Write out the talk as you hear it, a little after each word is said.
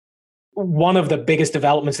one of the biggest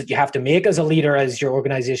developments that you have to make as a leader as your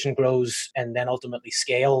organization grows and then ultimately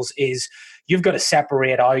scales is you've got to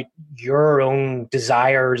separate out your own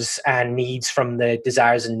desires and needs from the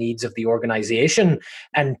desires and needs of the organization.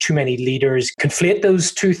 And too many leaders conflate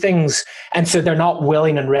those two things. And so they're not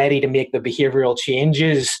willing and ready to make the behavioral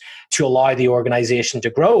changes to allow the organization to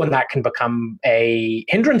grow. And that can become a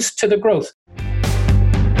hindrance to the growth.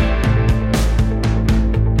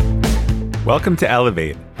 Welcome to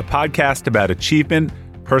Elevate, a podcast about achievement,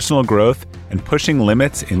 personal growth, and pushing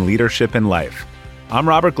limits in leadership and life. I'm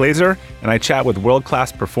Robert Glazer, and I chat with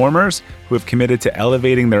world-class performers who have committed to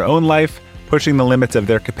elevating their own life, pushing the limits of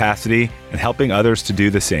their capacity, and helping others to do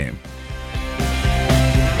the same.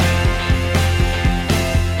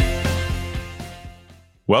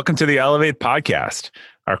 Welcome to the Elevate podcast.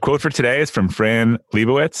 Our quote for today is from Fran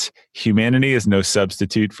Lebowitz: "Humanity is no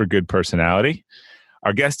substitute for good personality."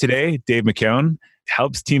 Our guest today, Dave McKeown,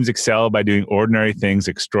 helps teams excel by doing ordinary things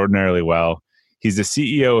extraordinarily well. He's the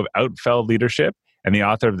CEO of Outfeld Leadership and the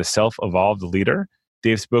author of The Self-Evolved Leader.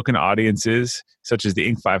 Dave's spoken to audiences such as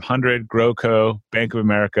the Inc. 500, GrowCo, Bank of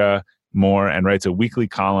America, more, and writes a weekly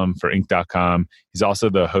column for Inc.com. He's also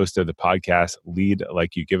the host of the podcast Lead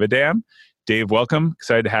Like You Give a Damn. Dave, welcome.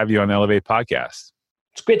 Excited to have you on the Elevate podcast.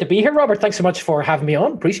 It's great to be here, Robert. Thanks so much for having me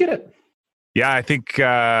on. Appreciate it. Yeah, I think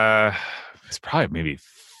it's probably maybe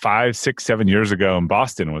 5, 6, 7 years ago in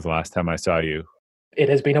Boston was the last time I saw you. It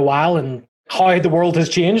has been a while, and how the world has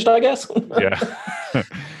changed, I guess. Yeah.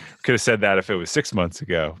 Could have said that if it was 6 months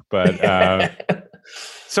ago. But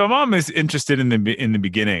so I'm is interested in the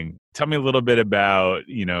beginning. Tell me a little bit about,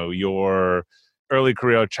 your early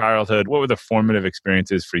career, childhood. What were the formative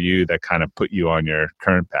experiences for you that kind of put you on your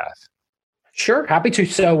current path? Sure, happy to.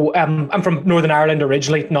 So I'm from Northern Ireland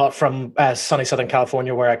originally, not from sunny Southern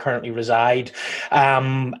California where I currently reside.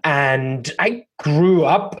 And I grew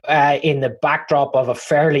up in the backdrop of a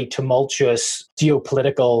fairly tumultuous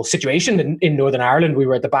geopolitical situation in Northern Ireland. We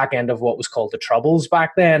were at the back end of what was called the Troubles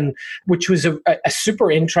back then, which was a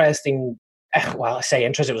super interesting. Well, I say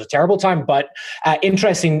interesting, it was a terrible time, but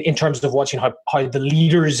interesting in terms of watching how the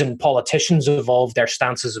leaders and politicians evolved their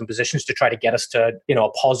stances and positions to try to get us to, a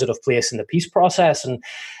positive place in the peace process. And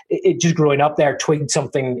it just growing up there twigged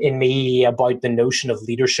something in me about the notion of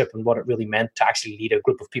leadership and what it really meant to actually lead a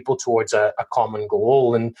group of people towards a common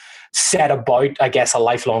goal, and set about, I guess, a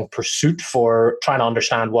lifelong pursuit for trying to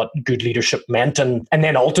understand what good leadership meant, and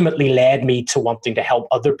then ultimately led me to wanting to help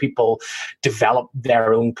other people develop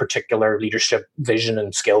their own particular leadership vision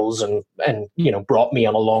and skills, and brought me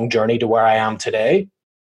on a long journey to where I am today.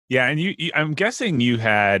 Yeah, and I'm guessing you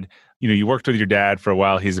had, you worked with your dad for a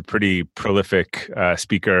while. He's a pretty prolific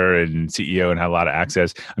speaker and CEO and had a lot of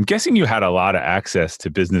access. I'm guessing you had a lot of access to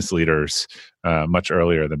business leaders much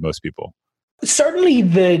earlier than most people. Certainly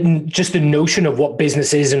the notion of what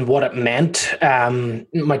business is and what it meant.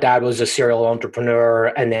 My dad was a serial entrepreneur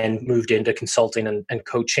and then moved into consulting and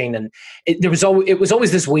coaching. And it was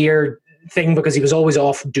always this weird thing because he was always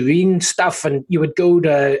off doing stuff, and you would go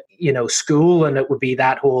to school and it would be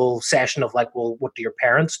that whole session of like, well, what do your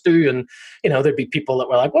parents do? And there'd be people that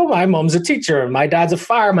were like, well, my mom's a teacher and my dad's a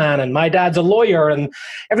fireman and my dad's a lawyer. And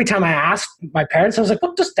every time I asked my parents, I was like,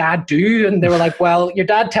 what does dad do? And they were like, well, your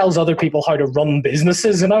dad tells other people how to run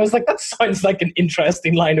businesses. And I was like, that sounds like an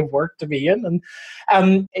interesting line of work to be in.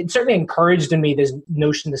 And it certainly encouraged in me this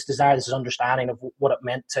notion, this desire, this understanding of what it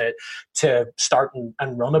meant to start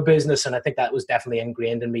and run a business. And I think that was definitely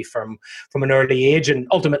ingrained in me from an early age, and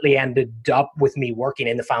ultimately ended up with me working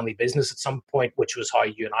in the family business at some point, which was how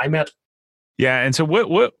you and I met. Yeah. And so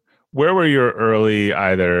where were your early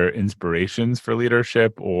either inspirations for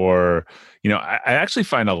leadership or, I actually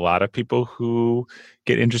find a lot of people who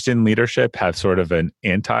get interested in leadership have sort of an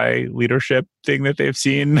anti-leadership thing that they've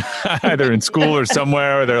seen either in school or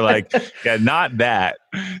somewhere, or they're like, yeah, not that.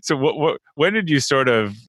 So when did you sort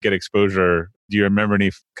of get exposure? Do you remember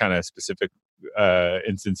any kind of specific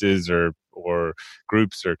instances or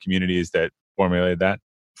groups or communities that formulated that?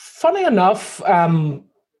 Funny enough,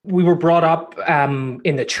 we were brought up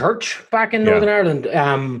in the church back in Northern Ireland,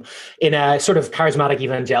 in a sort of charismatic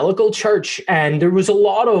evangelical church. And there was a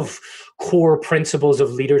lot of core principles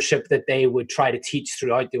of leadership that they would try to teach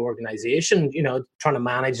throughout the organization. Trying to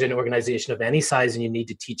manage an organization of any size, and you need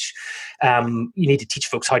to teach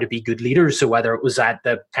folks how to be good leaders. So whether it was at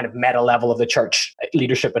the kind of meta level of the church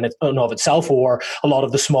leadership in and of itself, or a lot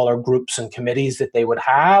of the smaller groups and committees that they would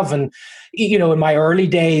have. And, in my early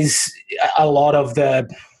days, a lot of the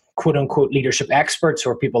quote unquote leadership experts,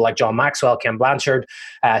 or people like John Maxwell, Ken Blanchard,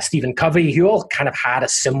 Stephen Covey, who all kind of had a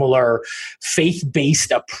similar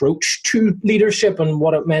faith-based approach to leadership and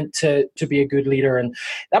what it meant to be a good leader. And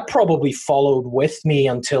that probably followed with me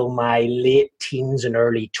until my late teens and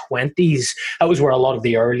early 20s. That was where a lot of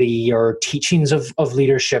the earlier teachings of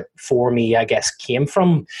leadership for me, I guess, came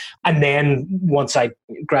from. And then once I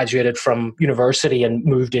graduated from university and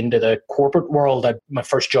moved into the corporate world, my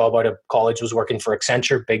first job out of college was working for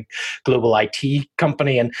Accenture, big global IT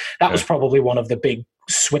company. And that was probably one of the big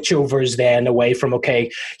switchovers then away from,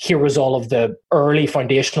 okay, here was all of the early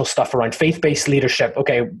foundational stuff around faith-based leadership.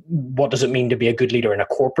 Okay, what does it mean to be a good leader in a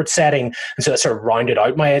corporate setting? And so that sort of rounded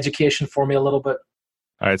out my education for me a little bit.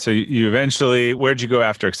 All right. So you eventually, where'd you go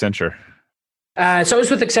after Accenture? So I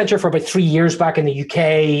was with Accenture for about 3 years back in the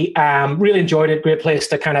UK. Really enjoyed it. Great place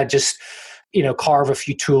to kind of just, carve a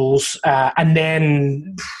few tools. And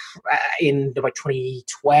then in about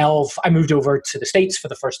 2012, I moved over to the States for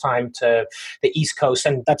the first time, to the East Coast.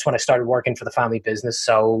 And that's when I started working for the family business.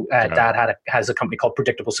 So Dad has a company called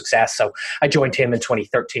Predictable Success. So I joined him in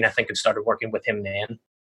 2013, I think, and started working with him then.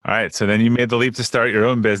 All right. So then you made the leap to start your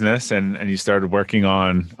own business, and you started working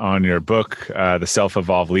on your book, The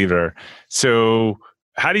Self-Evolved Leader. So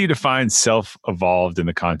how do you define self-evolved in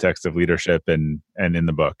the context of leadership and in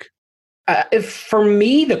the book? For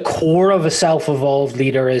me, the core of a self-evolved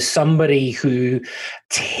leader is somebody who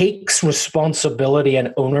takes responsibility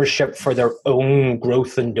and ownership for their own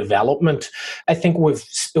growth and development. I think we've,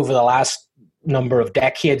 over the last number of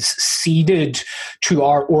decades, ceded to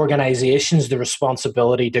our organizations the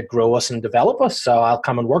responsibility to grow us and develop us. So I'll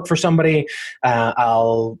come and work for somebody,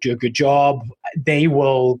 I'll do a good job, they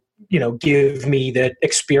will give me the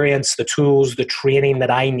experience, the tools, the training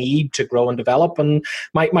that I need to grow and develop, and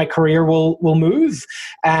my career will move.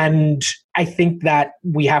 And I think that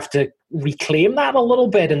we have to reclaim that a little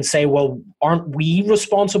bit and say, well, aren't we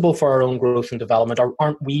responsible for our own growth and development? Or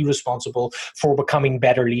aren't we responsible for becoming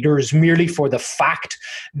better leaders merely for the fact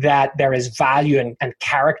that there is value and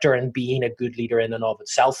character in being a good leader in and of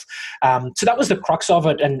itself? So that was the crux of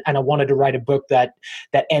it. And I wanted to write a book that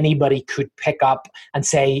anybody could pick up and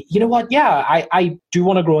say, you know what? Yeah, I do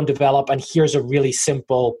want to grow and develop. And here's a really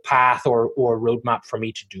simple path or roadmap for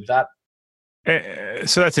me to do that.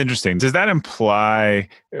 So that's interesting. Does that imply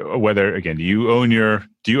whether, again, do you own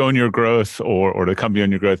your growth or the company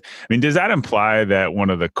own your growth? I mean, does that imply that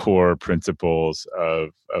one of the core principles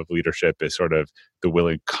of leadership is sort of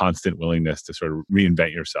the constant willingness to sort of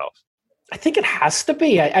reinvent yourself? I think it has to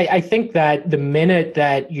be. I think that the minute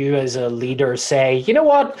that you as a leader say, you know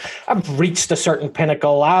what, I've reached a certain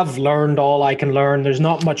pinnacle, I've learned all I can learn, there's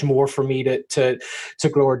not much more for me to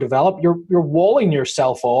grow or develop, you're walling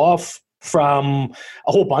yourself off from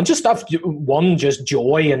a whole bunch of stuff. One, just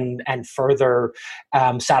joy and further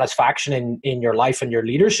satisfaction in your life and your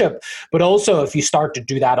leadership. But also, if you start to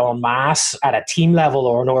do that en masse at a team level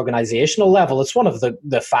or an organizational level, it's one of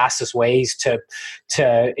the fastest ways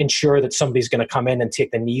to ensure that somebody's going to come in and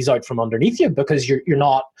take the knees out from underneath you, because you're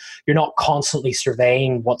not constantly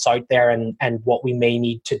surveying what's out there and what we may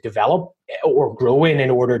need to develop or grow in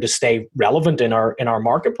order to stay relevant in our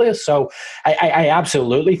marketplace. So I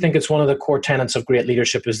absolutely think it's one of the core tenets of great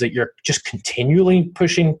leadership is that you're just continually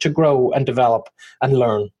pushing to grow and develop and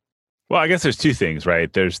learn. Well, I guess there's two things,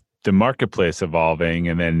 right? There's the marketplace evolving,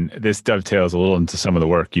 and then this dovetails a little into some of the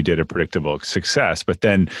work you did at Predictable Success. But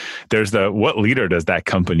then there's what leader does that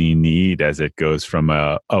company need as it goes from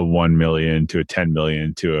a 1 million to a 10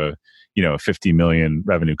 million to a 50 million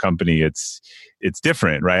revenue company? It's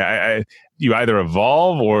different, right? You either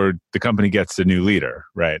evolve or the company gets a new leader,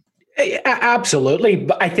 right? Absolutely.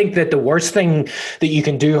 But I think that the worst thing that you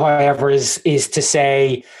can do, however, is to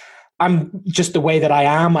say, I'm just the way that I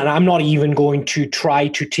am, and I'm not even going to try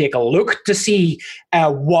to take a look to see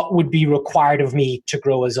what would be required of me to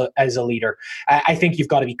grow as a leader. I think you've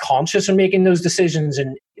got to be conscious in making those decisions,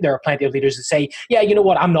 and there are plenty of leaders that say, yeah, you know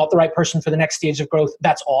what, I'm not the right person for the next stage of growth.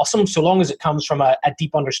 That's awesome, so long as it comes from a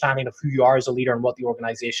deep understanding of who you are as a leader and what the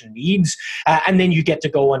organization needs. And then you get to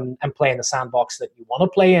go and play in the sandbox that you want to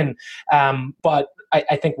play in. But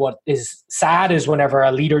I think what is sad is whenever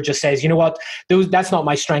a leader just says, you know what, that's not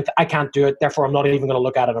my strength, I can't do it, therefore I'm not even going to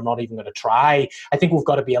look at it, I'm not even going to try. I think we've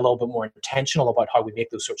got to be a little bit more intentional about how we make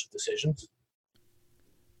those sorts of decisions.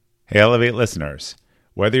 Hey, Elevate listeners,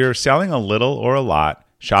 whether you're selling a little or a lot,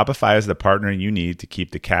 Shopify is the partner you need to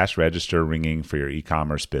keep the cash register ringing for your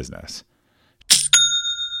e-commerce business.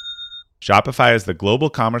 Shopify is the global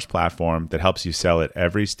commerce platform that helps you sell at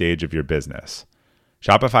every stage of your business.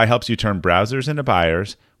 Shopify helps you turn browsers into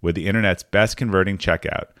buyers with the internet's best converting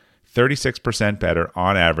checkout, 36% better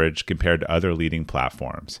on average compared to other leading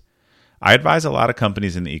platforms. I advise a lot of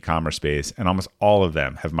companies in the e-commerce space, and almost all of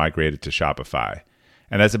them have migrated to Shopify.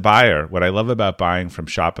 And as a buyer, what I love about buying from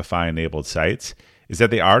Shopify-enabled sites is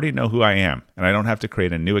that they already know who I am, and I don't have to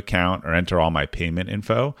create a new account or enter all my payment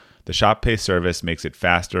info. The Shop Pay service makes it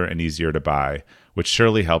faster and easier to buy, which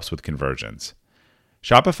surely helps with conversions.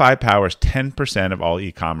 Shopify powers 10% of all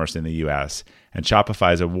e-commerce in the US, and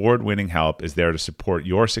Shopify's award-winning help is there to support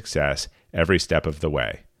your success every step of the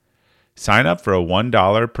way. Sign up for a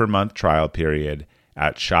 $1 per month trial period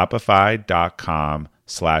at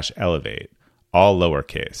shopify.com/elevate, all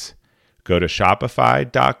lowercase. Go to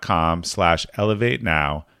shopify.com/elevate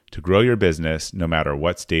now to grow your business no matter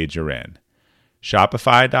what stage you're in.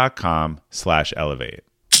 Shopify.com/elevate.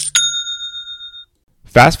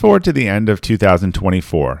 Fast forward to the end of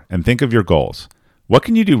 2024 and think of your goals. What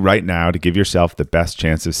can you do right now to give yourself the best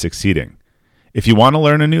chance of succeeding? If you want to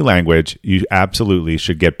learn a new language, you absolutely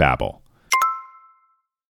should get Babbel.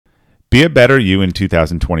 Be a better you in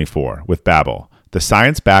 2024 with Babbel, the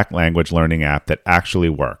science-backed language learning app that actually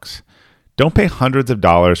works. Don't pay hundreds of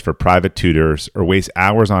dollars for private tutors or waste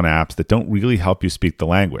hours on apps that don't really help you speak the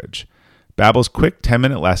language. Babbel's quick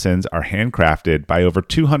 10-minute lessons are handcrafted by over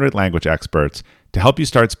 200 language experts to help you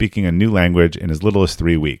start speaking a new language in as little as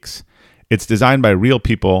 3 weeks. It's designed by real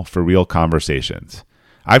people for real conversations.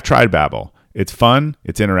 I've tried Babbel. It's fun,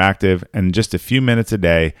 it's interactive, and in just a few minutes a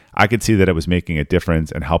day, I could see that it was making a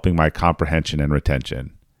difference and helping my comprehension and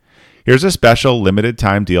retention. Here's a special limited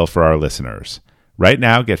time deal for our listeners. Right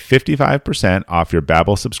now, get 55% off your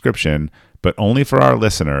Babbel subscription, but only for our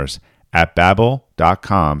listeners at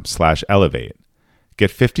babbel.com/elevate.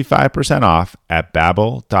 Get 55% off at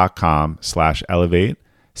babbel.com/elevate,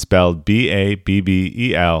 spelled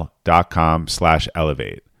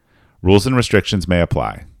BABBEL.com/elevate. Rules and restrictions may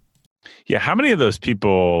apply. Yeah, how many of those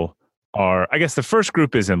people are, I guess the first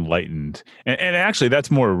group is enlightened. And actually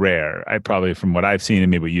that's more rare. I probably, from what I've seen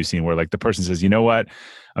and maybe what you've seen, where like the person says, you know what,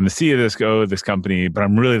 I'm the CEO of this company, but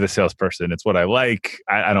I'm really the salesperson. It's what I like.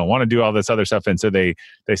 I don't want to do all this other stuff. And so they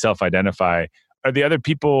self-identify. Are the other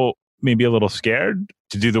people maybe a little scared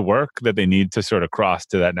to do the work that they need to sort of cross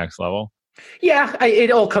to that next level? Yeah,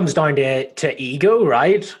 it all comes down to ego,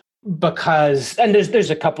 right? Because, and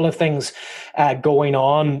there's a couple of things going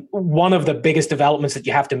on. One of the biggest developments that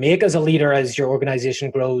you have to make as a leader as your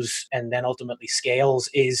organization grows and then ultimately scales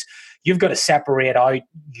is you've got to separate out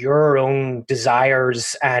your own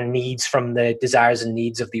desires and needs from the desires and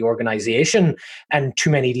needs of the organization. And too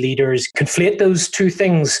many leaders conflate those two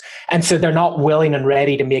things. And so they're not willing and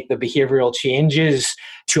ready to make the behavioral changes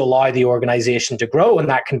to allow the organization to grow. And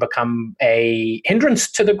that can become a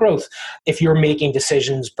hindrance to the growth. If you're making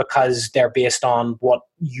decisions because they're based on what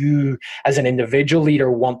you as an individual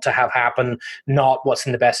leader want to have happen, not what's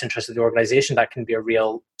in the best interest of the organization, that can be a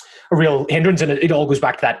real hindrance. And it all goes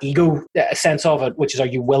back to that ego sense of it, which is, are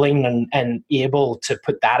you willing and able to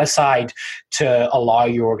put that aside to allow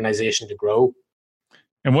your organization to grow?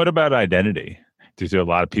 And what about identity? Do a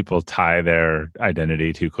lot of people tie their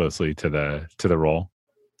identity too closely to the role?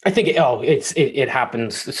 I think it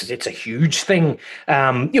happens. It's a huge thing,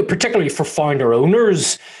 particularly for founder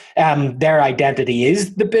owners. Their identity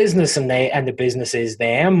is the business, and the business is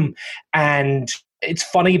them. And it's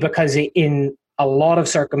funny because in a lot of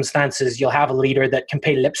circumstances, you'll have a leader that can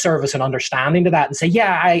pay lip service and understanding to that and say,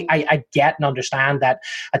 yeah, I get and understand that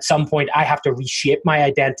at some point I have to reshape my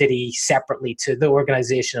identity separately to the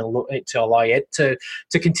organization to allow it to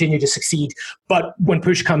continue to succeed. But when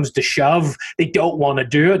push comes to shove, they don't want to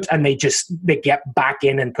do it, and they get back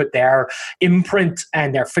in and put their imprint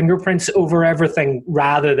and their fingerprints over everything,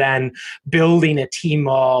 rather than building a team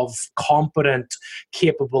of competent,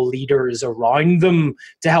 capable leaders around them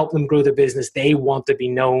to help them grow the business. They want to be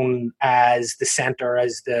known as the center,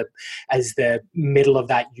 as the middle of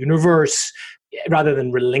that universe, rather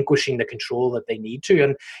than relinquishing the control that they need to.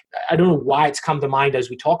 And I don't know why it's come to mind as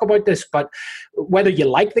we talk about this, but whether you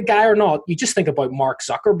like the guy or not, you just think about Mark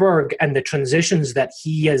Zuckerberg and the transitions that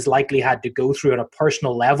he has likely had to go through on a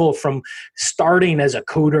personal level, from starting as a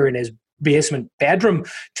coder in his basement bedroom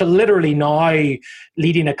to literally now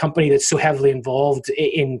leading a company that's so heavily involved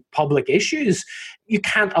in public issues. You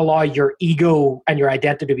can't allow your ego and your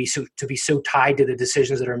identity to be so tied to the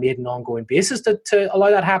decisions that are made on an ongoing basis to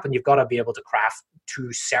allow that happen. You've got to be able to craft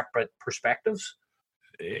two separate perspectives.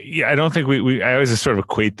 Yeah, I don't think I always sort of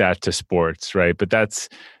equate that to sports, right? But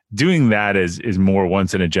doing that is more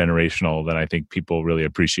once in a generational than I think people really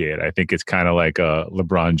appreciate. I think it's kind of like a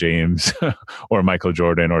LeBron James or Michael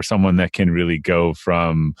Jordan, or someone that can really go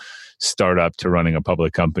from startup to running a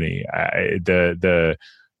public company.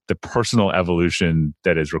 The personal evolution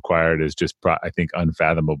that is required is just, I think,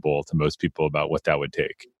 unfathomable to most people about what that would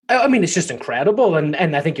take. I mean, it's just incredible. And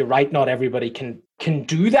I think you're right. Not everybody can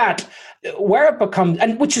do that. Where it becomes,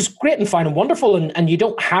 and which is great and fine and wonderful. And you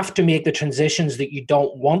don't have to make the transitions that you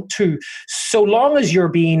don't want to, so long as you're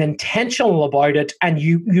being intentional about it and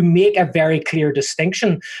you make a very clear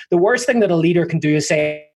distinction. The worst thing that a leader can do is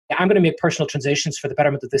say, I'm going to make personal transitions for the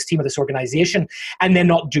betterment of this team or this organization, and then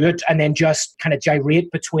not do it, and then just kind of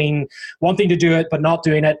gyrate between wanting to do it but not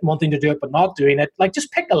doing it, wanting to do it but not doing it. Like,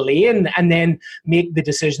 just pick a lane and then make the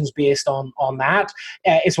decisions based on that.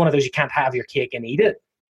 It's one of those, you can't have your cake and eat it.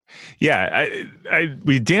 Yeah,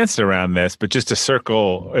 we danced around this, but just to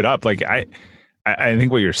circle it up, like I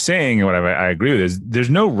think what you're saying and what I agree with is there's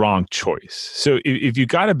no wrong choice. So if you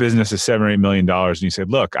got a business of $7 or $8 million and you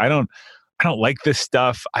said, look, I don't like this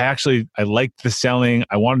stuff. I like the selling.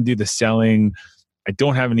 I want to do the selling. I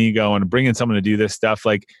don't have an ego. I want to bring in someone to do this stuff.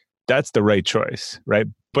 Like, that's the right choice, right?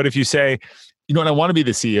 But if you say, you know what, I want to be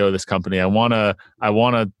the CEO of this company. I want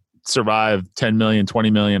to survive 10 million, 20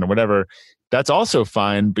 million or whatever. That's also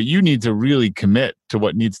fine, but you need to really commit to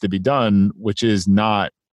what needs to be done, which is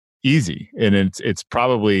not easy. And it's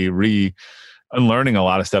probably unlearning a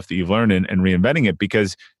lot of stuff that you've learned and reinventing it,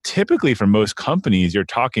 because typically for most companies, you're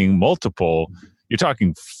talking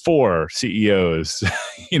 4 CEOs,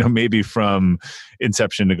 maybe from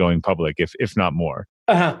inception to going public, if not more.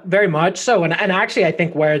 Very much so. And actually, I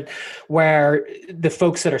think where the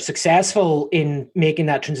folks that are successful in making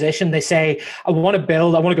that transition, they say, I want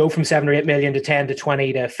to go from 7 or 8 million to 10 to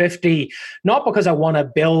 20 to 50, not because I want to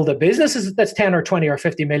build a business that's 10 or 20 or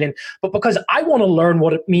 50 million, but because I want to learn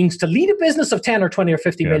what it means to lead a business of 10 or 20 or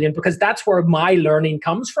 50 million, because that's where my learning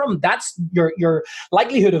comes from. That's your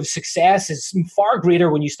likelihood of success is far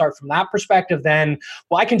greater when you start from that perspective than,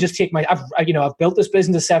 well, I can just take I've built this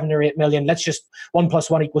business of 7 or 8 million. Let's just 1 +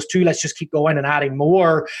 1 = 2. Let's just keep going and adding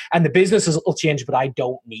more, and the businesses will change, but I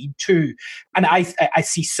don't need to. And I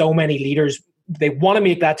see so many leaders, they want to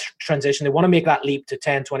make that transition. They want to make that leap to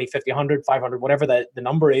 10, 20, 50, 100, 500, whatever the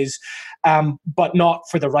number is, but not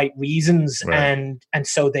for the right reasons. Right. And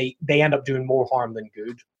so they end up doing more harm than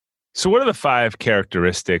good. So what are the 5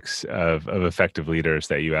 characteristics of effective leaders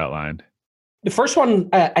that you outlined? The first one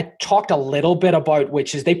I talked a little bit about,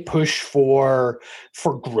 which is they push for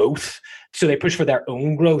growth. So they push for their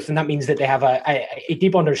own growth. And that means that they have a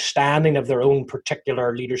deep understanding of their own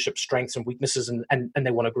particular leadership strengths and weaknesses, and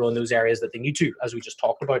they want to grow in those areas that they need to, as we just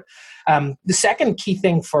talked about. The second key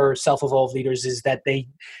thing for self-evolved leaders is that they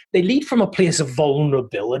lead from a place of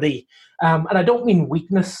vulnerability. And I don't mean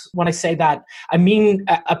weakness when I say that. I mean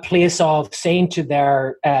a place of saying to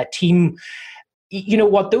their team, you know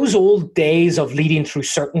what, those old days of leading through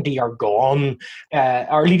certainty are gone.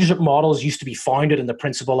 Our leadership models used to be founded in the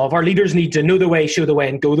principle of our leaders need to know the way, show the way,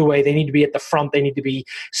 and go the way. They need to be at the front. They need to be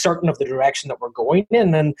certain of the direction that we're going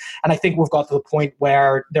in. And I think we've got to the point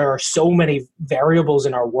where there are so many variables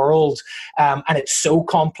in our world, and it's so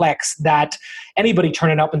complex that anybody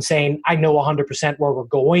turning up and saying, I know 100% where we're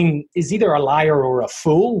going, is either a liar or a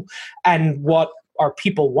fool. And what our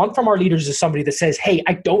people want from our leaders is somebody that says, hey,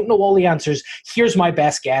 I don't know all the answers. Here's my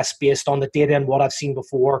best guess based on the data and what I've seen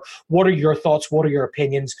before. What are your thoughts? What are your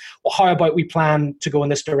opinions? Well, how about we plan to go in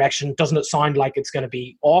this direction? Doesn't it sound like it's going to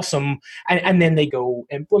be awesome? And then they go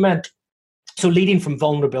implement. So leading from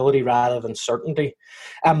vulnerability rather than certainty.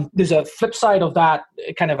 There's a flip side of that,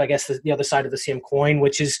 kind of, I guess, the other side of the same coin,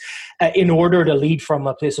 which is in order to lead from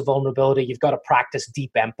a place of vulnerability, you've got to practice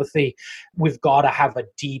deep empathy. We've got to have a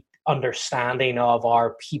deep understanding of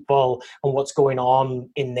our people and what's going on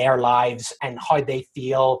in their lives and how they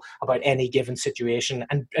feel about any given situation,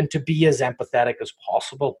 and to be as empathetic as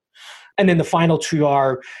possible. And then the final 2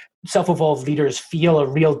 are self-evolved leaders feel a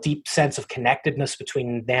real deep sense of connectedness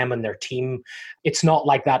between them and their team. It's not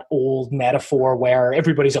like that old metaphor where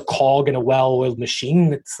everybody's a cog in a well-oiled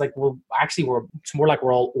machine. It's like, it's more like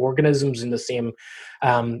we're all organisms in the same,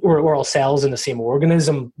 we're all cells in the same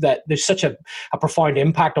organism, that there's such a profound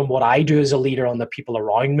impact on what I do as a leader on the people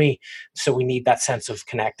around me. So we need that sense of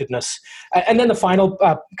connectedness. And then the final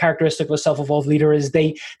characteristic of a self-evolved leader is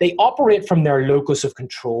they operate from their locus of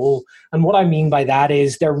control. And what I mean by that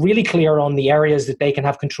is they're really clear on the areas that they can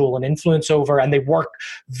have control and influence over, and they work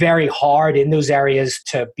very hard in those areas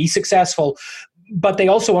to be successful. But they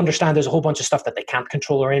also understand there's a whole bunch of stuff that they can't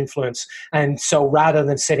control or influence. And so rather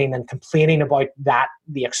than sitting and complaining about that,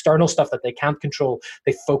 the external stuff that they can't control,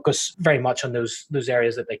 they focus very much on those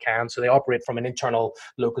areas that they can. So they operate from an internal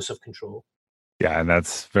locus of control. Yeah, and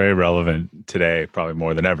that's very relevant today, probably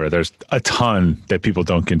more than ever. There's a ton that people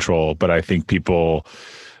don't control, but I think people,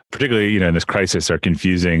 particularly, in this crisis, are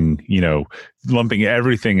confusing, lumping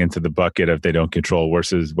everything into the bucket of they don't control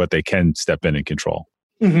versus what they can step in and control.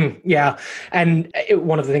 Yeah. And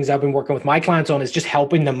one of the things I've been working with my clients on is just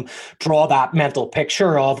helping them draw that mental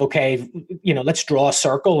picture of, okay, let's draw a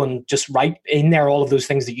circle and just write in there all of those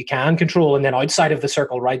things that you can control. And then outside of the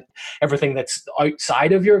circle, write everything that's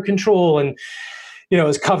outside of your control. And,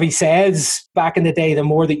 as Covey says back in the day, the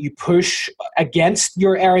more that you push against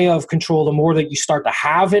your area of control, the more that you start to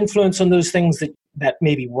have influence on those things that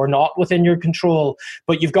maybe were not within your control.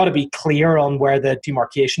 But you've got to be clear on where the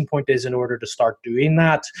demarcation point is in order to start doing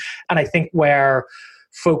that. And I think where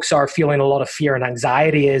folks are feeling a lot of fear and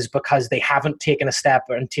anxiety is because they haven't taken a step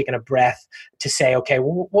and taken a breath to say, okay,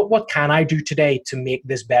 well, what can I do today to make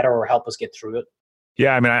this better or help us get through it?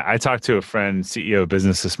 Yeah, I mean, I talked to a friend, CEO of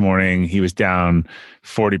business this morning. He was down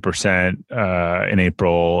 40% in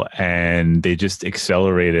April, and they just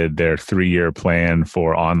accelerated their 3-year plan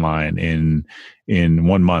for online in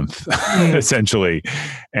 1 month, essentially,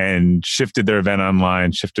 and shifted their event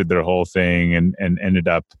online, shifted their whole thing, and ended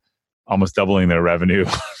up almost doubling their revenue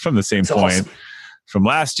from the same point from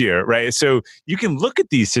last year, right? So you can look at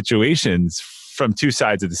these situations from two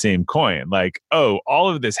sides of the same coin. Like, oh, all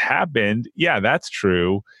of this happened. Yeah, that's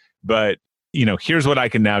true. But, here's what I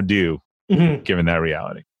can now do given that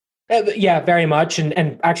reality. Yeah, very much.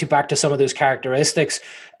 And actually back to some of those characteristics,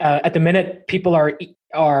 at the minute, people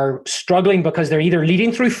are struggling because they're either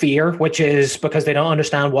leading through fear, which is because they don't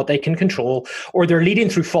understand what they can control, or they're leading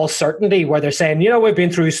through false certainty where they're saying, we've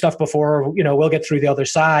been through stuff before, we'll get through the other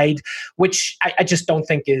side, which I just don't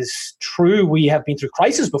think is true. We have been through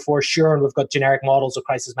crisis before, sure, and we've got generic models of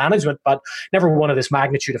crisis management, but never one of this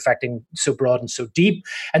magnitude affecting so broad and so deep.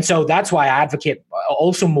 And so that's why I advocate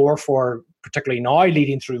also more for, particularly now,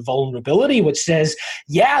 leading through vulnerability, which says,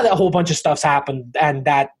 yeah, a whole bunch of stuff's happened and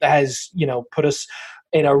that has, put us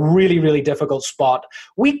in a really, really difficult spot.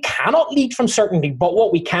 We cannot lead from certainty, but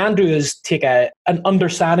what we can do is take an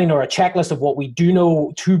understanding or a checklist of what we do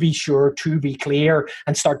know to be sure, to be clear,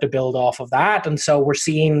 and start to build off of that. And so we're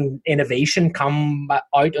seeing innovation come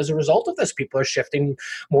out as a result of this. People are shifting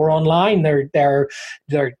more online. They're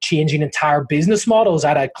changing entire business models. I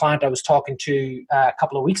had a client I was talking to a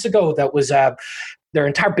couple of weeks ago that was their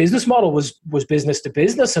entire business model was business to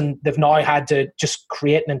business, and they've now had to just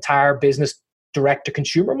create an entire business direct to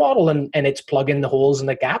consumer model, and it's plugging the holes and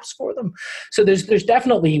the gaps for them. So there's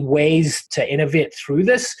definitely ways to innovate through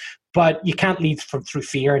this, but you can't lead through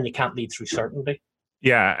fear and you can't lead through certainty.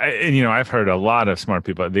 Yeah, and I've heard a lot of smart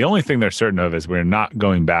people. The only thing they're certain of is we're not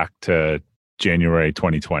going back to January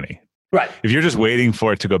 2020. Right. If you're just waiting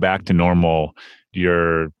for it to go back to normal,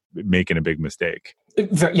 you're making a big mistake.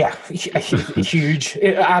 Yeah, huge,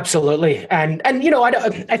 absolutely, and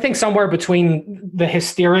I think somewhere between the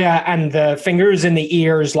hysteria and the fingers in the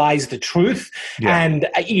ears lies the truth. Yeah. And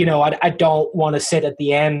I don't want to sit at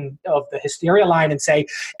the end of the hysteria line and say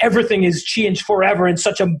everything is changed forever in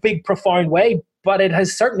such a big, profound way, but it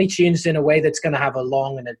has certainly changed in a way that's going to have a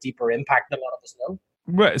long and a deeper impact than a lot of us know.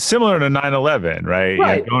 Right, similar to 9/11, right?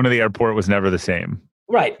 Right. Going to the airport was never the same.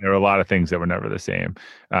 Right. There were a lot of things that were never the same.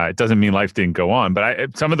 It doesn't mean life didn't go on,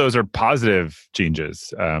 but some of those are positive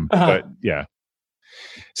changes. But yeah.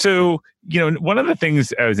 So, one of the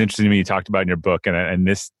things that was interesting to me you talked about in your book, and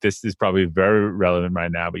this is probably very relevant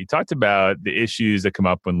right now, but you talked about the issues that come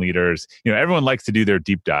up when leaders, everyone likes to do their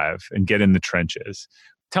deep dive and get in the trenches.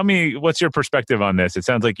 Tell me, what's your perspective on this? It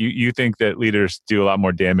sounds like you think that leaders do a lot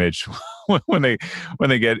more damage when they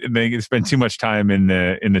spend too much time in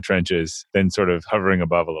the trenches than sort of hovering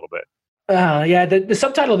above a little bit. Yeah, the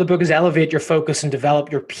subtitle of the book is Elevate Your Focus and Develop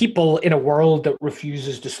Your People in a World That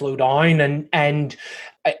Refuses to Slow Down. And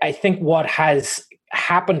I think what has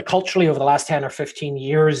happened culturally over the last 10 or 15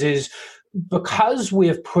 years is because we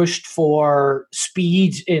have pushed for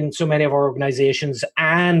speed in so many of our organizations,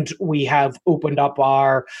 and we have opened up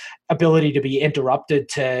our ability to be interrupted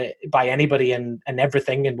by anybody and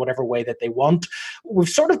everything in whatever way that they want, we've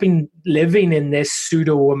sort of been living in this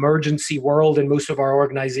pseudo-emergency world in most of our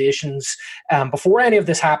organizations before any of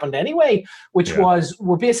this happened anyway, which was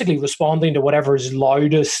we're basically responding to whatever is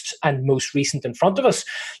loudest and most recent in front of us.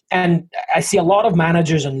 And I see a lot of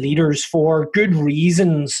managers and leaders, for good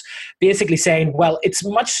reasons, basically saying, well, it's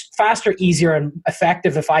much faster, easier, and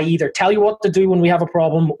effective if I either tell you what to do when we have a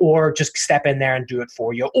problem or just step in there and do it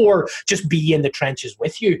for you, or leader just be in the trenches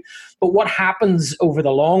with you. But what happens over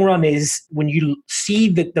the long run is when you see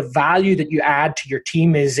that the value that you add to your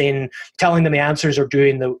team is in telling them the answers or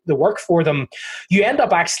doing the work for them, you end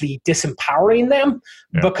up actually disempowering them,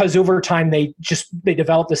 because over time they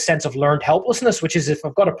develop this sense of learned helplessness, which is, if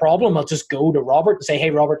I've got a problem, I'll just go to Robert and say, hey,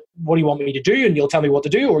 Robert, what do you want me to do? And you'll tell me what to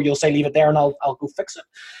do, or you'll say, leave it there and I'll go fix it.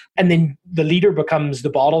 And then the leader becomes the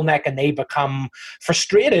bottleneck, and they become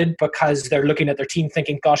frustrated because they're looking at their team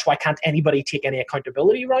thinking, gosh, why can't anybody take any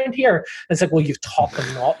accountability around here? And it's like, well, you've taught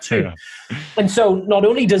them not to. Yeah. And so not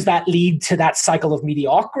only does that lead to that cycle of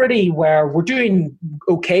mediocrity where we're doing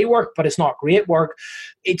okay work, but it's not great work,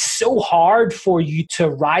 it's so hard for you to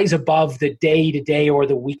rise above the day-to-day or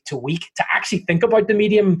the week-to-week, to actually think about the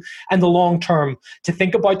medium and the long term, to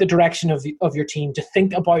think about the direction of your team, to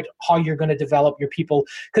think about how you're going to develop your people.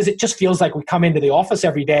 Because it just feels like we come into the office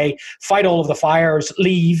every day, fight all of the fires,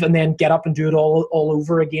 leave, and then get up and do it all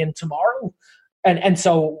over again tomorrow. And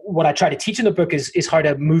so what I try to teach in the book is how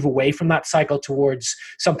to move away from that cycle towards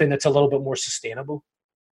something that's a little bit more sustainable.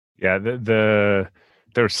 Yeah,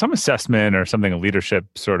 there's some assessment or something of leadership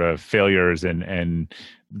sort of failures and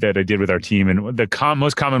that I did with our team, and the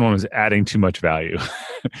most common one was adding too much value.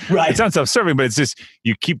 Right. It sounds self-serving, but it's just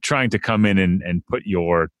you keep trying to come in and put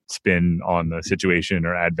your spin on the situation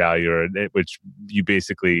or add value, or which you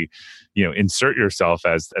basically insert yourself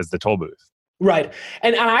as the toll booth. Right.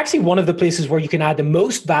 And actually one of the places where you can add the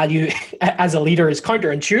most value as a leader is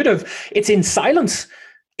counterintuitive. It's in silence.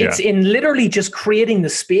 It's in literally just creating the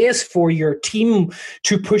space for your team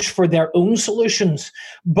to push for their own solutions.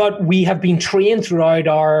 But we have been trained throughout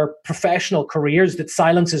our professional careers that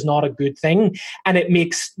silence is not a good thing. And it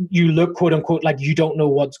makes you look, quote unquote, like you don't know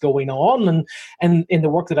what's going on. And in the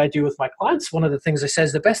work that I do with my clients, one of the things I say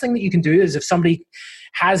is the best thing that you can do is if somebody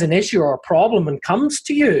has an issue or a problem and comes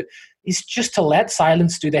to you, is just to let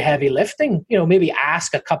silence do the heavy lifting. Maybe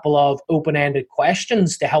ask a couple of open-ended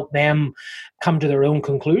questions to help them come to their own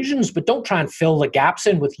conclusions, but don't try and fill the gaps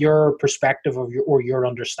in with your perspective or your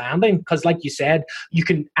understanding, because like you said, you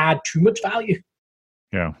can add too much value.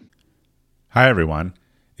 Yeah. Hi, everyone.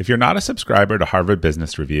 If you're not a subscriber to Harvard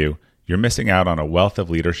Business Review, you're missing out on a wealth of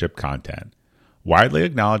leadership content. Widely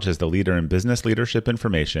acknowledged as the leader in business leadership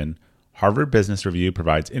information, Harvard Business Review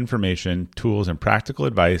provides information, tools, and practical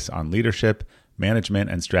advice on leadership, management,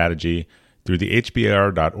 and strategy through the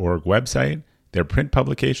hbr.org website, their print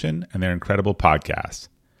publication, and their incredible podcasts.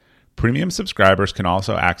 Premium subscribers can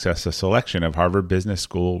also access a selection of Harvard Business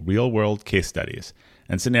School real-world case studies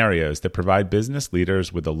and scenarios that provide business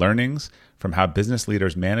leaders with the learnings from how business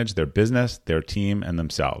leaders manage their business, their team, and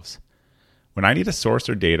themselves. When I need a source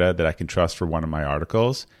or data that I can trust for one of my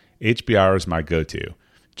articles, HBR is my go-to.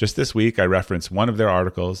 Just this week, I referenced one of their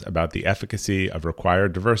articles about the efficacy of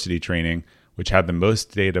required diversity training, which had the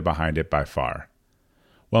most data behind it by far.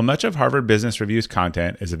 While much of Harvard Business Review's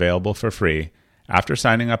content is available for free, after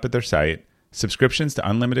signing up at their site, subscriptions to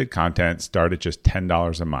unlimited content start at just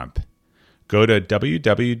 $10 a month. Go to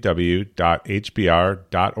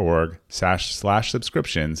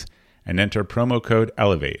www.hbr.org/subscriptions and enter promo code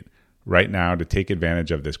ELEVATE right now to take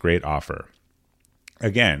advantage of this great offer.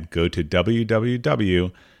 Again, go to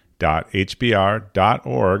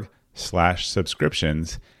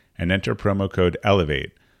www.hbr.org/subscriptions and enter promo code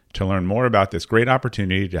ELEVATE to learn more about this great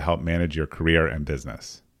opportunity to help manage your career and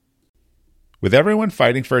business. With everyone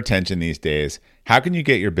fighting for attention these days, how can you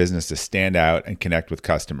get your business to stand out and connect with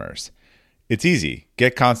customers? It's easy.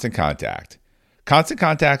 Get Constant Contact. Constant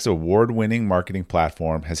Contact's award-winning marketing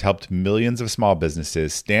platform has helped millions of small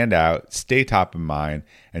businesses stand out, stay top of mind,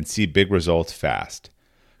 and see big results fast.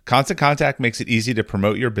 Constant Contact makes it easy to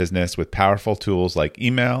promote your business with powerful tools like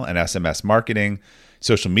email and SMS marketing,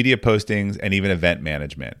 social media postings, and even event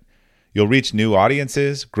management. You'll reach new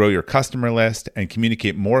audiences, grow your customer list, and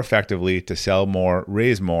communicate more effectively to sell more,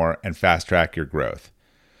 raise more, and fast-track your growth.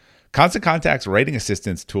 Constant Contact's writing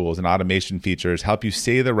assistance tools and automation features help you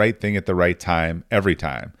say the right thing at the right time, every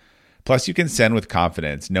time. Plus, you can send with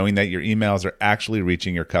confidence, knowing that your emails are actually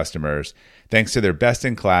reaching your customers, thanks to their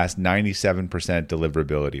best-in-class 97%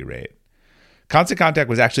 deliverability rate. Constant Contact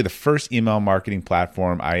was actually the first email marketing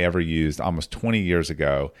platform I ever used almost 20 years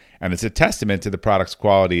ago, and it's a testament to the product's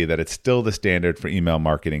quality that it's still the standard for email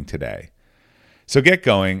marketing today. So get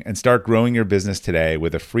going and start growing your business today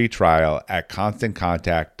with a free trial at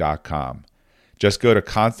ConstantContact.com. Just go to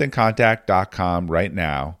ConstantContact.com right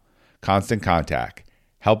now. Constant Contact,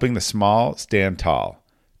 helping the small stand tall.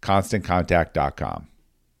 ConstantContact.com.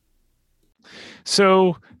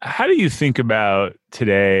 So, how do you think about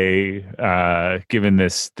today, given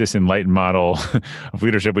this enlightened model of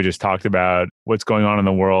leadership we just talked about, what's going on in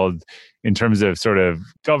the world in terms of sort of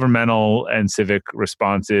governmental and civic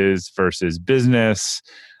responses versus business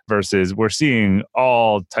versus we're seeing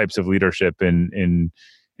all types of leadership in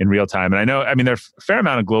real time. And I know, I mean, there's a fair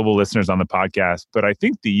amount of global listeners on the podcast, but I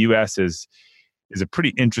think the U.S. is a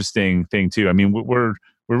pretty interesting thing too. I mean, we're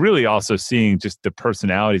really also seeing just the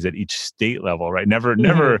personalities at each state level, right?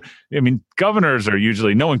 Never. I mean, governors are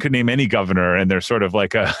usually, no one could name any governor, and they're sort of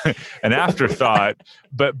like an afterthought.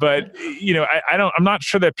 But you know, I'm not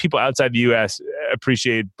sure that people outside the U.S.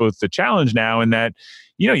 appreciate both the challenge now and that,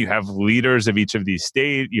 you know, you have leaders of each of these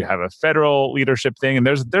states, you have a federal leadership thing, and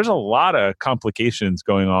there's a lot of complications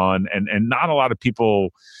going on, and not a lot of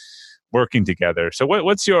people working together. So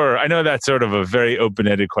what's your, I know that's sort of a very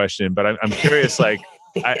open-ended question, but I'm curious, like,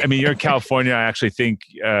 I mean, you're in California. I actually think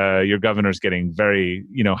your governor's getting very,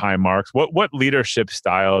 you know, high marks. What leadership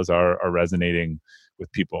styles are resonating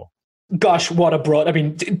with people? Gosh, what a broad, I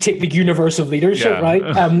mean, take the universe of leadership, right?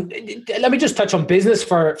 Let me just touch on business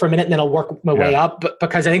for a minute and then I'll work my way up,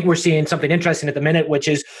 because I think we're seeing something interesting at the minute, which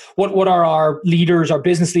is what are our leaders, our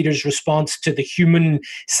business leaders' response to the human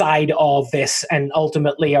side of this, and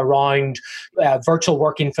ultimately around virtual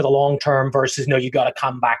working for the long term versus, no, you got to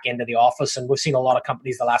come back into the office. And we've seen a lot of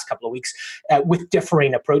companies the last couple of weeks with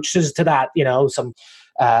differing approaches to that. You know, some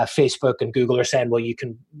Facebook and Google are saying, well, you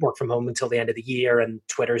can work from home until the end of the year. And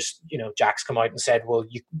Twitter's, you know, Jack's come out and said, well,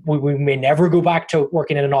 we may never go back to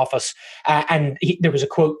working in an office. There was a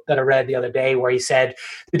quote that I read the other day where he said,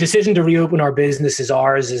 the decision to reopen our business is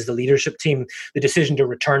ours as the leadership team. The decision to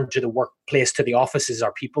return to the workplace, to the office, is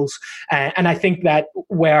our people's. And I think that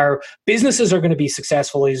where businesses are going to be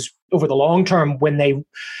successful is over the long term when they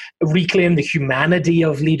reclaim the humanity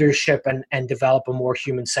of leadership and develop a more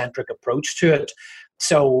human-centric approach to it.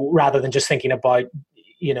 So rather than just thinking about,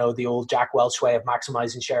 you know, the old Jack Welch way of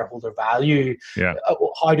maximizing shareholder value,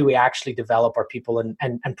 how do we actually develop our people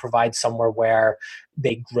and provide somewhere where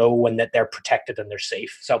they grow and that they're protected and they're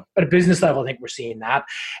safe? So at a business level, I think we're seeing that.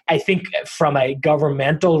 I think from a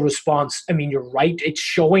governmental response, I mean, you're right. It's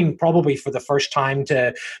showing probably for the first time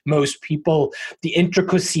to most people the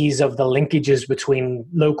intricacies of the linkages between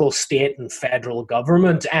local, state, and federal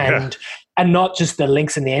government, and not just the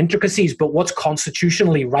links and the intricacies, but what's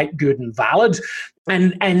constitutionally right, good, and valid.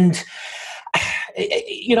 And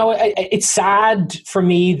you know, it's sad for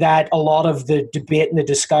me that a lot of the debate and the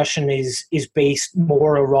discussion is based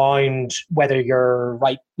more around whether you're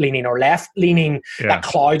right-leaning or left-leaning. That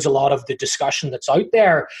clouds a lot of the discussion that's out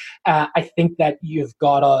there. I think that you've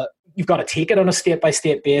got to take it on a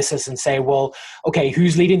state-by-state basis and say, well, okay,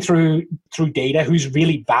 who's leading through data? Who's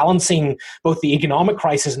really balancing both the economic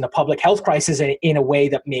crisis and the public health crisis in a way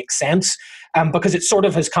that makes sense? Because it sort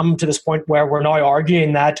of has come to this point where we're now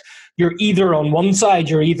arguing that you're either on one side,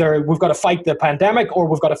 we've got to fight the pandemic or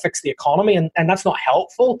we've got to fix the economy. And that's not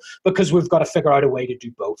helpful, because we've got to figure out a way to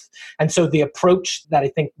do both. And so the approach that I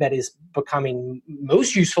think that is becoming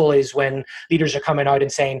most useful is when leaders are coming out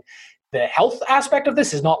and saying, the health aspect of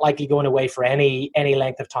this is not likely going away for any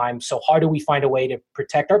length of time. So how do we find a way to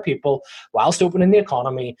protect our people whilst opening the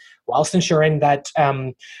economy, whilst ensuring that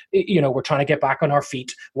you know, we're trying to get back on our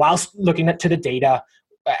feet, whilst looking to the data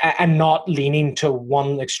and not leaning to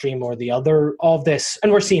one extreme or the other of this?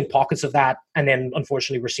 And we're seeing pockets of that, and then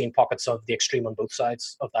unfortunately we're seeing pockets of the extreme on both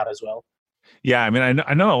sides of that as well. Yeah, I mean,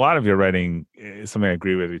 I know a lot of your writing is something I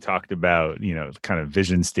agree with. We talked about, you know, kind of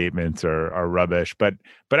vision statements are rubbish, but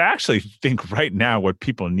I actually think right now what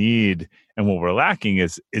people need and what we're lacking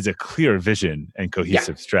is a clear vision and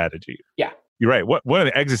cohesive strategy. Yeah. You're right. One of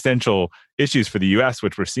the existential issues for the U.S.,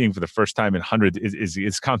 which we're seeing for the first time in hundreds,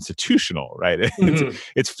 is constitutional, right?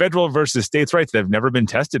 It's federal versus states' rights that have never been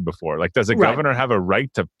tested before. Like, does a governor have a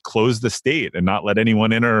right to close the state and not let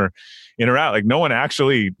anyone in or out? Like, no one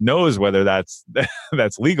actually knows whether that's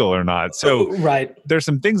legal or not. So there's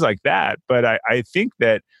some things like that. But I think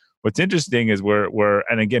that what's interesting is we're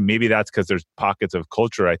and again, maybe that's because there's pockets of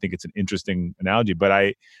culture. I think it's an interesting analogy, but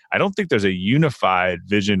I don't think there's a unified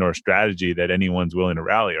vision or strategy that anyone's willing to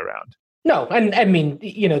rally around. No, and I mean,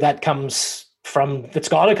 you know, that's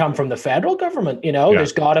got to come from the federal government. You know,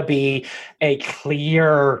 there's got to be a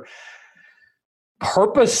clear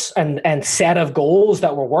purpose and set of goals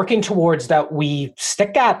that we're working towards that we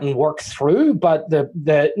stick at and work through. But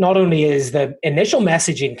the not only is the initial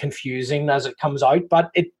messaging confusing as it comes out,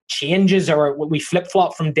 but it changes, or we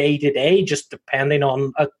flip-flop from day to day, just depending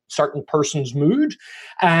on a certain person's mood.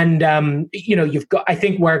 And you've got, I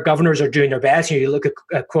think, where governors are doing their best. You look at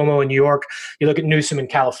Cuomo in New York, you look at Newsom in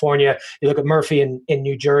California, you look at Murphy in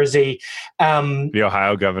New Jersey. The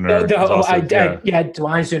Ohio governor,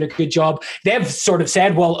 DeWine's doing a good job. They've sort of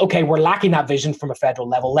said, well, okay, we're lacking that vision from a federal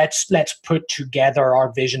level. Let's put together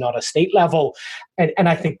our vision on a state level. And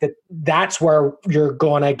I think that's where you're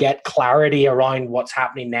going to get clarity around what's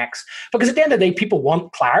happening next. Because at the end of the day, people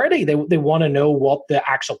want clarity. They want to know what the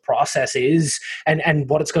actual process is and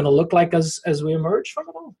what it's going to look like as we emerge from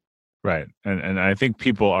it all. Right. And I think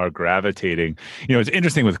people are gravitating. It's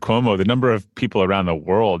interesting with Cuomo, the number of people around the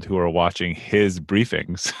world who are watching his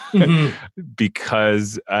briefings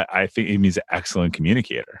because I think he's an excellent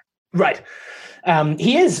communicator. Right.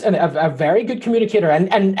 He is a very good communicator,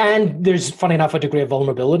 and there's, funny enough, a degree of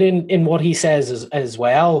vulnerability in what he says as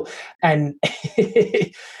well. And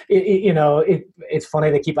it's funny,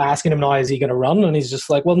 they keep asking him now, is he going to run? And he's just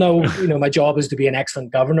like, well, no, my job is to be an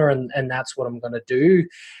excellent governor, and that's what I'm going to do.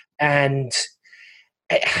 And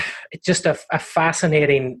it's just a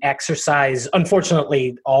fascinating exercise,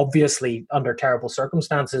 unfortunately, obviously under terrible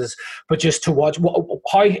circumstances, but just to watch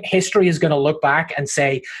how history is going to look back and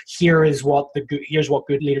say, here's what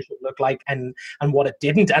good leadership looked like and what it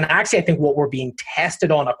didn't. And actually, I think what we're being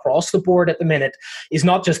tested on across the board at the minute is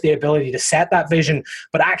not just the ability to set that vision,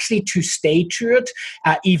 but actually to stay to it,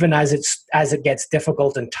 even as it gets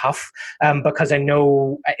difficult and tough. Because I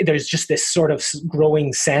know there's just this sort of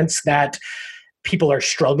growing sense that people are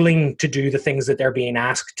struggling to do the things that they're being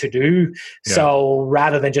asked to do. Yeah. So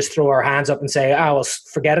rather than just throw our hands up and say, well,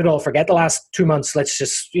 forget it all, forget the last 2 months, let's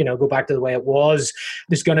just, go back to the way it was,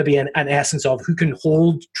 there's going to be an essence of who can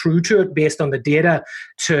hold true to it based on the data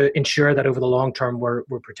to ensure that over the long term we're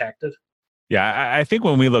protected. Yeah, I think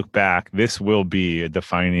when we look back, this will be a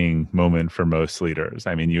defining moment for most leaders.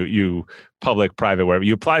 I mean, you public, private, wherever,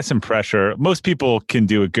 you apply some pressure. Most people can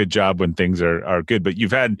do a good job when things are good, but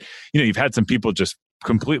you've had some people just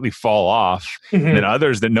completely fall off, and then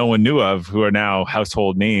others that no one knew of who are now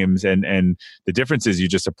household names. And the difference is you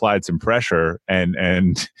just applied some pressure,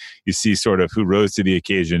 and you see sort of who rose to the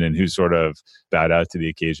occasion and who sort of bowed out to the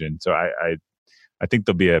occasion. So I think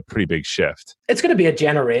there'll be a pretty big shift. It's going to be a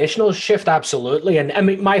generational shift, absolutely. And I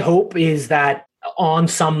mean, my hope is that on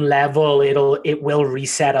some level, it will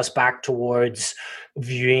reset us back towards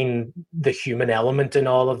viewing the human element in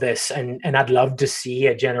all of this. And I'd love to see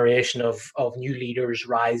a generation of new leaders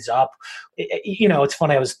rise up. It's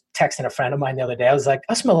funny, I was texting a friend of mine the other day. I was like,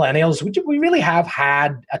 us millennials, we really have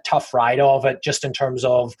had a tough ride of it, just in terms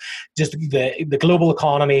of just the global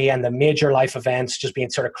economy and the major life events just being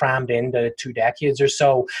sort of crammed into 2 decades or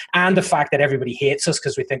so. And the fact that everybody hates us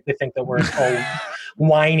because they think that we're all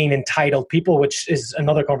whining, entitled people, which is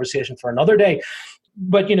another conversation for another day.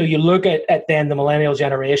 But, you look at then the millennial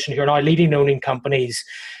generation who are now leading owning companies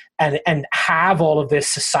and have all of this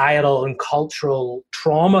societal and cultural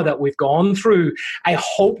trauma that we've gone through. I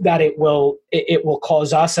hope that it will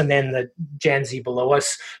cause us and then the Gen Z below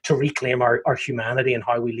us to reclaim our humanity and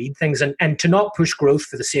how we lead things, and to not push growth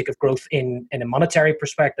for the sake of growth in a monetary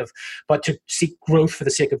perspective, but to seek growth for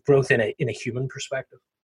the sake of growth in a human perspective.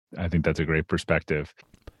 I think that's a great perspective.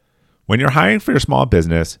 When you're hiring for your small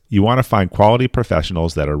business, you want to find quality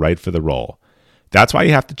professionals that are right for the role. That's why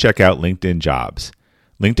you have to check out LinkedIn Jobs.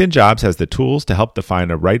 LinkedIn Jobs has the tools to help define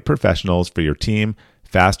the right professionals for your team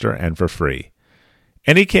faster and for free.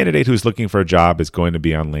 Any candidate who's looking for a job is going to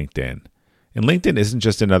be on LinkedIn. And LinkedIn isn't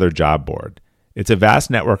just another job board. It's a vast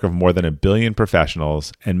network of more than 1 billion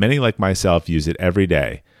professionals, and many like myself use it every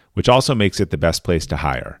day, which also makes it the best place to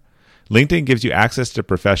hire. LinkedIn gives you access to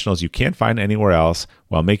professionals you can't find anywhere else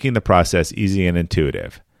while making the process easy and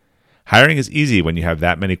intuitive. Hiring is easy when you have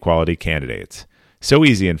that many quality candidates. So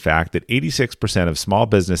easy, in fact, that 86% of small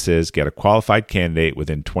businesses get a qualified candidate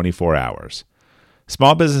within 24 hours.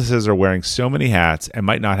 Small businesses are wearing so many hats and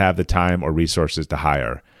might not have the time or resources to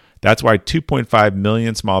hire. That's why 2.5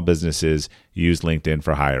 million small businesses use LinkedIn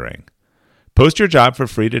for hiring. Post your job for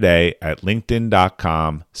free today at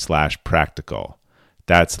linkedin.com/practical.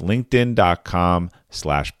 That's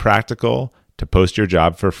linkedin.com/practical to post your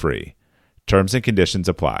job for free. Terms and conditions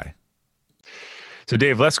apply. So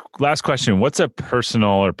Dave, last question. What's a personal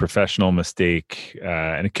or professional mistake,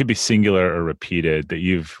 and it could be singular or repeated, that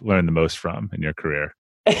you've learned the most from in your career?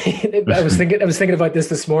 I was thinking about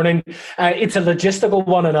this morning. It's a logistical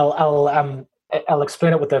one, and I'll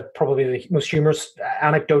explain it with probably the most humorous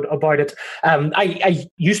anecdote about it. I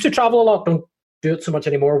used to travel a lot. Don't do it so much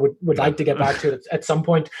anymore. Would like to get back to it at some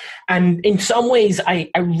point. And in some ways, I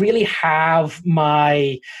really have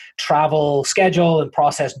my travel schedule and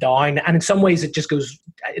process down. And in some ways, it just goes.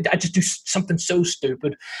 I just do something so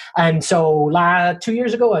stupid. And so 2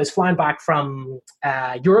 years ago, I was flying back from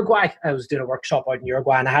Uruguay. I was doing a workshop out in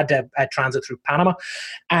Uruguay, and I had to transit through Panama.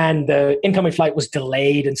 And the incoming flight was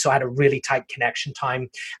delayed, and so I had a really tight connection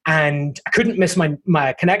time. And I couldn't miss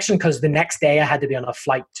my connection because the next day I had to be on a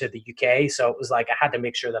flight to the UK. So it was like I had to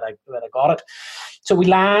make sure that I got it. So we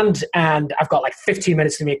land, and I've got like 15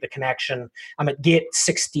 minutes to make the connection. I'm at gate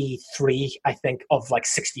 63, I think, of like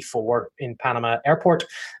 64 in Panama Airport.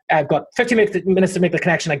 I've got 15 minutes to make the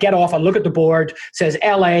connection. I get off, I look at the board, says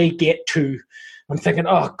LA gate 2. I'm thinking,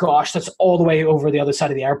 oh gosh, that's all the way over the other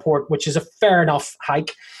side of the airport, which is a fair enough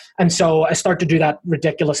hike. And so I start to do that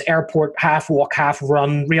ridiculous airport half walk, half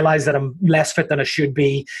run, realize that I'm less fit than I should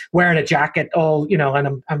be, wearing a jacket,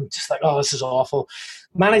 and I'm just like, oh, this is awful.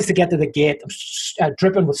 Managed to get to the gate. I'm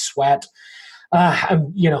dripping with sweat.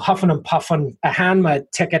 I'm, huffing and puffing. I hand my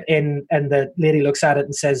ticket in, and the lady looks at it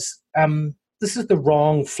and says, this is the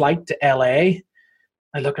wrong flight to LA.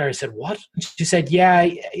 I looked at her and said, what? And she said, yeah,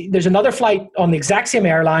 there's another flight on the exact same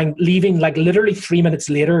airline leaving like literally 3 minutes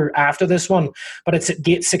later after this one, but it's at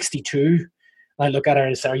gate 62. And I look at her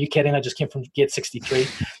and say, are you kidding? I just came from gate 63.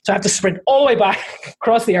 So I have to sprint all the way back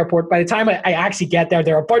across the airport. By the time I actually get there,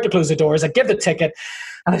 they're about to close the doors. I give the ticket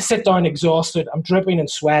and I sit down exhausted. I'm dripping in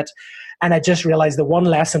sweat. And I just realized the one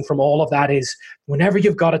lesson from all of that is whenever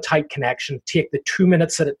you've got a tight connection, take the 2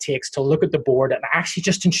 minutes that it takes to look at the board and actually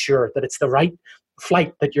just ensure that it's the right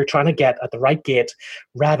flight that you're trying to get at the right gate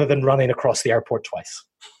rather than running across the airport twice.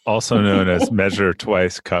 Also known as measure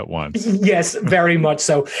twice, cut once. Yes, very much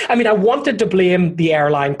so. I mean, I wanted to blame the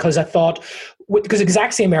airline because I thought, because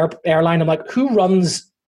exact same airline, I'm like, who runs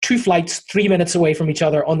 2 flights 3 minutes away from each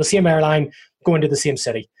other on the same airline going to the same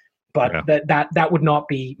city? But that would not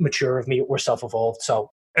be mature of me or self-evolved. So.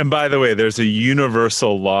 And by the way, there's a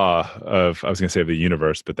universal law of, I was going to say of the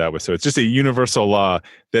universe, but that was, so it's just a universal law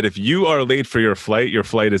that if you are late for your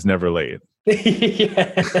flight is never late.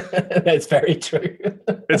 Yeah, that's very true.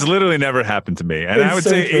 It's literally never happened to me. And I would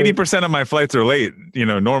say 80% of my flights are late,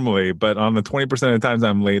 normally, but on the 20% of the times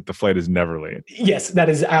I'm late, the flight is never late. Yes, that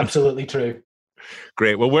is absolutely true.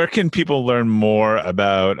 Great. Well, where can people learn more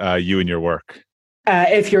about you and your work?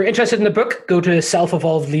 If you're interested in the book, go to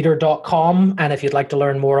selfevolvedleader.com. And if you'd like to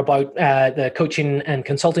learn more about the coaching and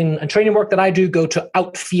consulting and training work that I do, go to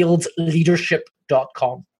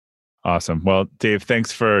outfieldsleadership.com. Awesome. Well, Dave,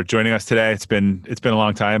 thanks for joining us today. It's been a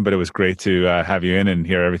long time, but it was great to have you in and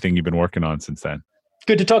hear everything you've been working on since then.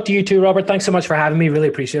 Good to talk to you too, Robert. Thanks so much for having me. Really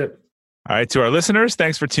appreciate it. All right. To our listeners,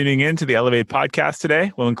 thanks for tuning in to the Elevate podcast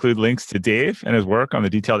today. We'll include links to Dave and his work on the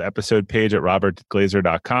detailed episode page at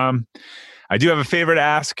robertglazer.com. I do have a favor to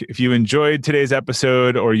ask. If you enjoyed today's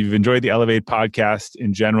episode or you've enjoyed the Elevate podcast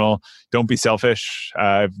in general, don't be selfish.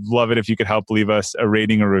 I'd love it if you could help leave us a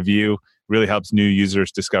rating or review. It really helps new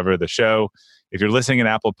users discover the show. If you're listening in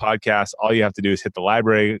Apple Podcasts, all you have to do is hit the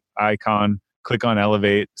library icon, click on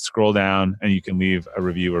Elevate, scroll down, and you can leave a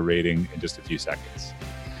review or rating in just a few seconds.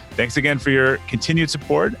 Thanks again for your continued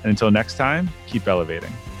support. And until next time, keep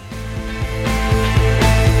elevating.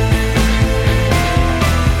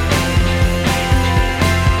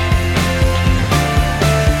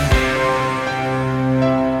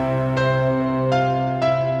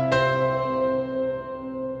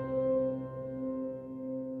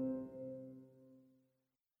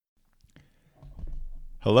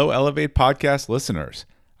 Hello, Elevate podcast listeners.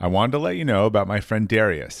 I wanted to let you know about my friend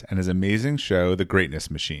Darius and his amazing show, The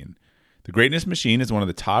Greatness Machine. The Greatness Machine is one of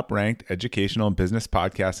the top-ranked educational and business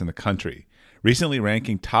podcasts in the country, recently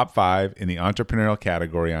ranking top 5 in the entrepreneurial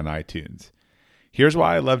category on iTunes. Here's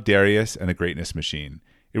why I love Darius and The Greatness Machine.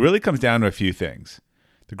 It really comes down to a few things.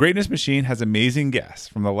 The Greatness Machine has amazing guests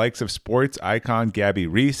from the likes of sports icon Gabby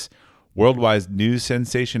Reese, worldwide news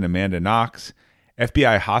sensation Amanda Knox,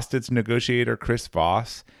 FBI hostage negotiator Chris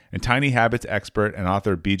Voss, and Tiny Habits expert and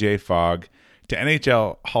author BJ Fogg, to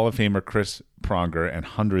NHL Hall of Famer Chris Pronger, and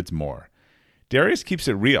hundreds more. Darius keeps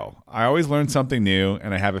it real. I always learn something new,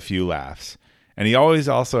 and I have a few laughs. And he always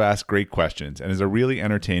also asks great questions and is a really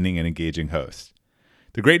entertaining and engaging host.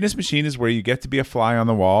 The Greatness Machine is where you get to be a fly on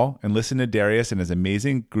the wall and listen to Darius and his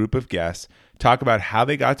amazing group of guests talk about how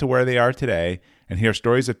they got to where they are today and hear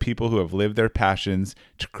stories of people who have lived their passions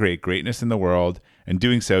to create greatness in the world and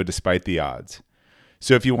doing so despite the odds.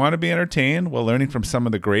 So if you want to be entertained while learning from some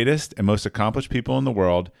of the greatest and most accomplished people in the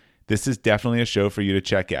world, this is definitely a show for you to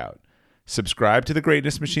check out. Subscribe to The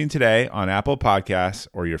Greatness Machine today on Apple Podcasts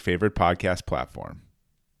or your favorite podcast platform.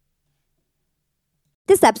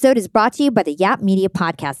 This episode is brought to you by the Yap Media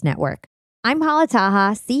Podcast Network. I'm Hala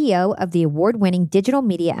Taha, CEO of the award-winning digital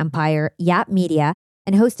media empire, Yap Media,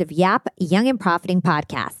 and host of Yap Young and Profiting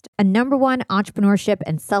Podcast, a #1 entrepreneurship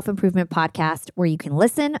and self-improvement podcast where you can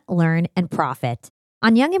listen, learn, and profit.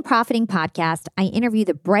 On Young and Profiting Podcast, I interview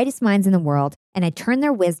the brightest minds in the world, and I turn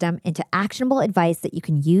their wisdom into actionable advice that you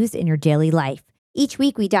can use in your daily life. Each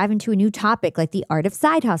week, we dive into a new topic like the art of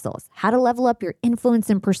side hustles, how to level up your influence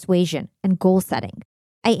and persuasion, and goal setting.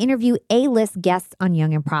 I interview A-list guests on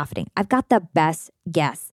Young and Profiting. I've got the best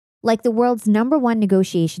guests, like the world's #1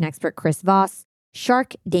 negotiation expert, Chris Voss,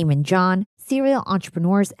 Shark Damon John, serial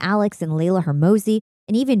entrepreneurs Alex and Layla Hermosi,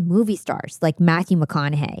 and even movie stars like Matthew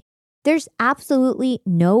McConaughey. There's absolutely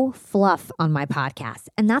no fluff on my podcast,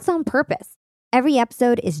 and that's on purpose. Every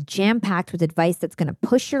episode is jam-packed with advice that's going to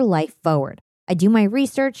push your life forward. I do my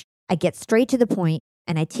research, I get straight to the point,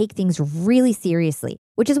 and I take things really seriously,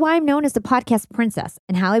 which is why I'm known as the podcast princess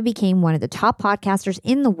and how I became one of the top podcasters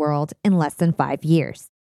in the world in less than 5 years.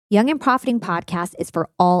 Young and Profiting Podcast is for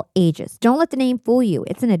all ages. Don't let the name fool you.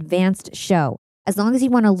 It's an advanced show. As long as you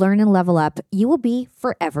want to learn and level up, you will be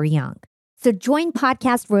forever young. So join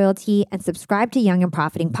Podcast Royalty and subscribe to Young and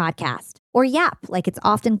Profiting Podcast, or YAP, like it's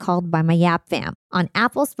often called by my YAP fam, on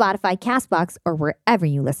Apple, Spotify, CastBox, or wherever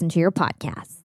you listen to your podcasts.